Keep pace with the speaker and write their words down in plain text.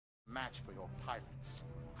match for your pilots.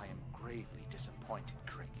 I am gravely disappointed,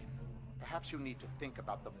 Kragan. Perhaps you need to think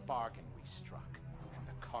about the bargain we struck, and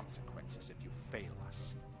the consequences if you fail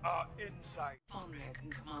us. Insight. Bonreg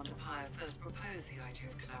and Commander Pyre first proposed the idea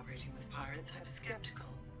of collaborating with pirates, I was skeptical.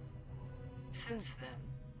 Since then,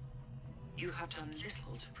 you have done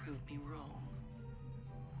little to prove me wrong.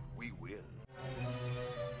 We will.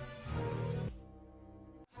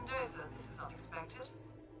 Mendoza, this is unexpected.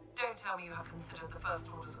 Don't tell me you have considered the First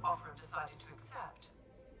Order's offer and decided to accept.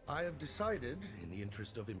 I have decided, in the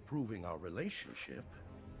interest of improving our relationship,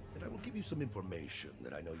 that I will give you some information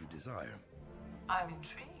that I know you desire. I'm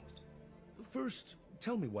intrigued. First,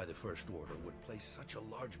 tell me why the First Order would place such a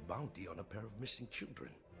large bounty on a pair of missing children.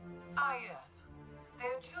 Ah, yes. They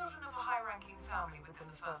are children of a high-ranking family within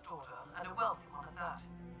the First Order, and a wealthy one at that.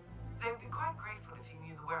 They would be quite grateful if you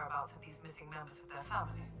knew the whereabouts of these missing members of their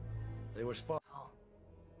family. They were spot.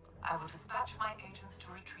 I will dispatch my agents to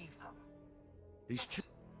retrieve them. These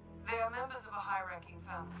They are members of a high-ranking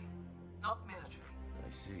family, not military.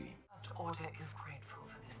 I see. The First Order is grateful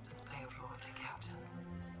for this display of loyalty, Captain.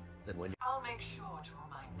 Then when I'll make sure to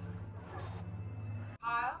remind them.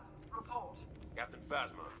 Pyre, report. Captain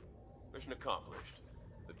Phasma, mission accomplished.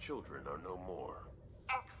 The children are no more.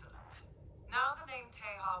 Excellent. Now the name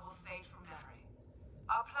Teha will fade from memory.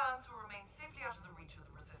 Our plans will remain safely out of the reach of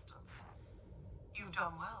the Resistance. You've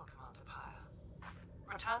done well, Commander Pyre.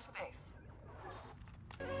 Return to base.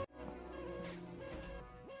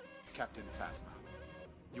 Captain Phasma,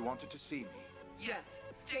 you wanted to see me. Yes,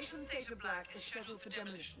 Station Theta Black is scheduled for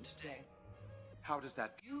demolition today. How does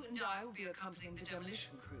that... You and I will be accompanying the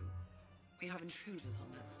demolition crew. We have intruders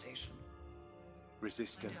on that station.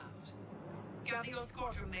 Resistant? Find out. Gather your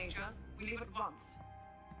squadron, Major. We leave at once.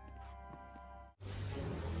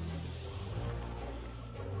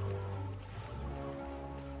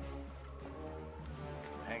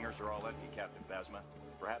 The hangars are all empty, Captain Phasma.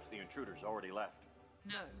 Perhaps the intruders already left.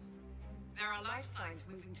 No. There are life signs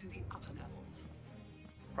moving through the upper levels.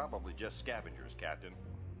 Probably just scavengers, Captain.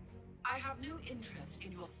 I have no interest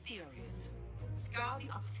in your theories. Scour the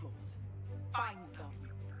upper floors. Find them.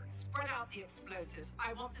 Spread out the explosives.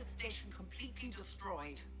 I want the station completely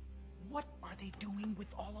destroyed. What are they doing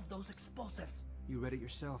with all of those explosives? You read it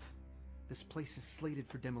yourself. This place is slated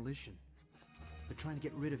for demolition. They're trying to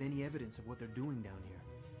get rid of any evidence of what they're doing down here.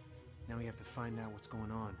 Now we have to find out what's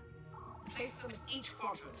going on. Place them in each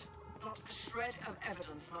quadrant. Not a shred of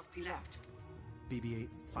evidence must be left. BB-8,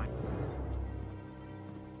 fine.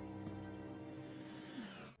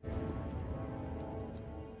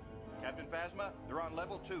 Captain Phasma, they're on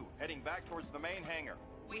level 2, heading back towards the main hangar.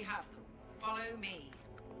 We have them. Follow me.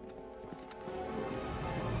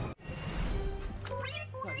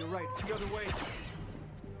 No, you're right. It's the other way.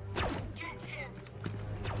 Get him!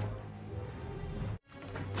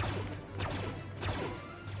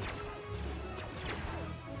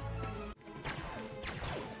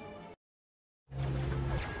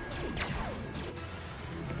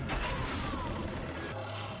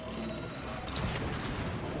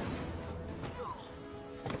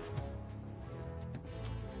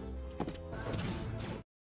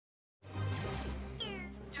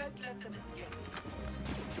 Don't let them escape.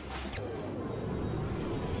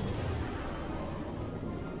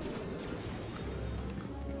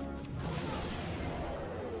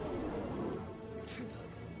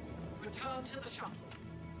 Troopers, return to the shuttle.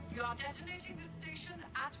 We are detonating this station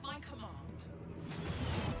at my command.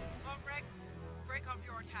 Bonreg, break off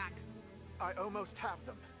your attack. I almost have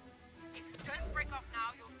them. If you don't break off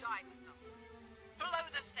now, you'll die with them. Below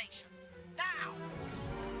the station. Now!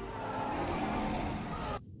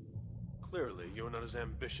 Clearly, you're not as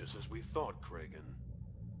ambitious as we thought, Kragan.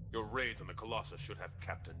 Your raids on the Colossus should have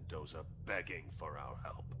Captain Doza begging for our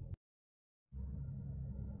help.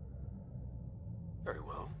 Very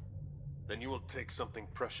well. Then you will take something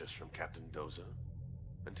precious from Captain Doza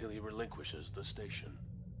until he relinquishes the station.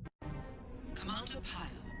 Commander Pyre,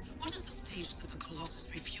 what is the status of the Colossus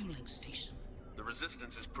refueling station? The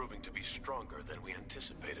resistance is proving to be stronger than we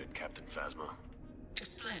anticipated, Captain Phasma.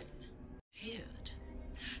 Explain. Heard.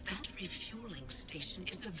 That refueling station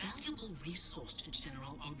is a valuable resource to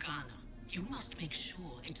General Organa. You must make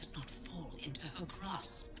sure it does not fall into her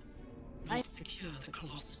grasp. Not secure the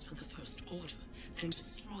Colossus for the First Order, then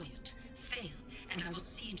destroy it, fail, and I will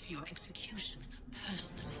see to your execution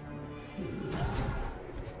personally.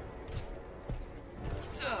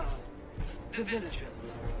 Sir, the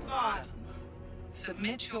villagers. Ivan,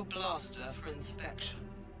 submit your blaster for inspection.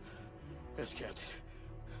 Yes, Captain.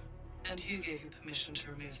 And who gave you permission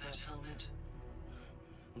to remove that helmet?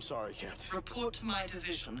 I'm sorry, Captain. Report to my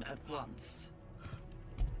division at once.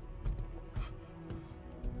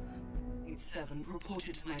 287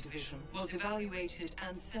 reported to my division, was evaluated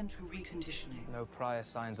and sent to reconditioning. No prior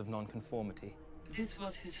signs of nonconformity. This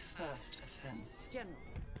was his first offense. General.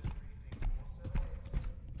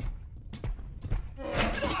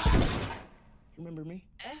 Remember me?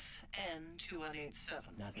 FN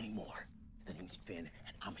 2187. Not anymore. The name's Finn,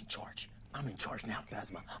 and I'm in charge. I'm in charge now,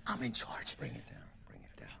 Phasma. I'm in charge. Bring it down. Bring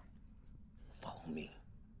it down. Follow me.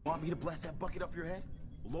 Want me to blast that bucket off your head?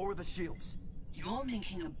 Lower the shields. You're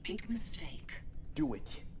making a big mistake. Do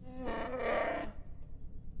it.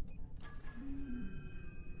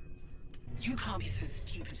 You can't be so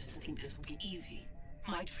stupid as to think this will be easy.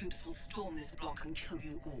 My troops will storm this block and kill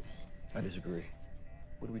you all. I disagree.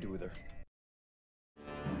 What do we do with her?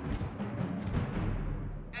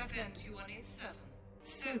 FN 2187.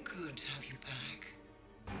 So good to have you back.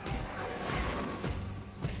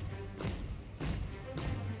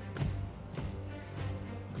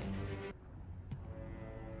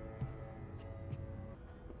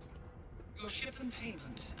 Your ship and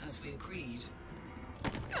payment, as we agreed.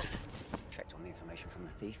 Checked on the information from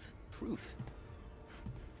the thief. Truth.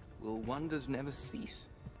 Will wonders never cease?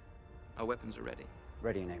 Our weapons are ready.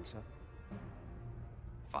 Ready and aim, sir.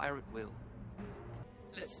 Fire at will.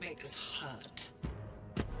 Let's make this hurt.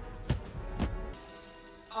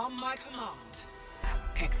 On my command,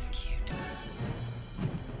 execute.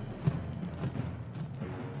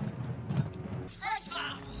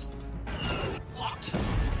 Traitor! What?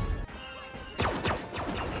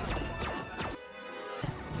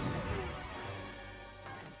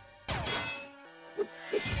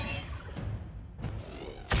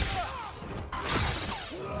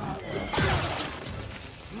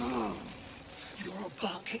 You're a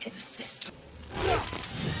bug in the system.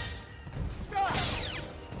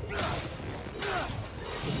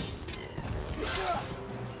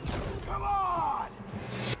 Come on!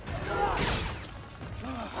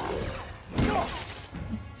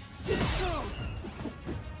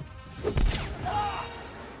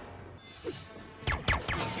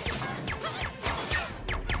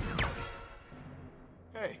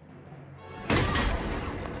 Hey.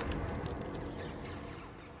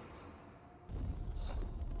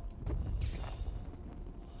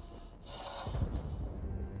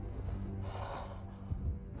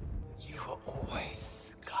 You are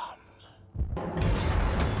always scum.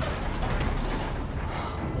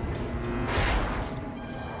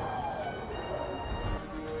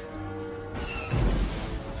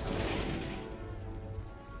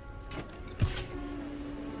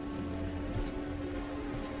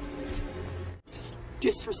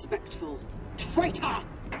 Disrespectful traitor!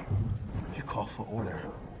 You call for order.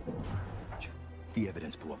 The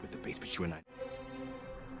evidence blew up at the base, but you and I...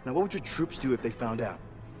 Now, what would your troops do if they found out?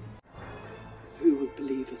 Who would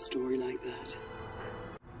believe a story like that?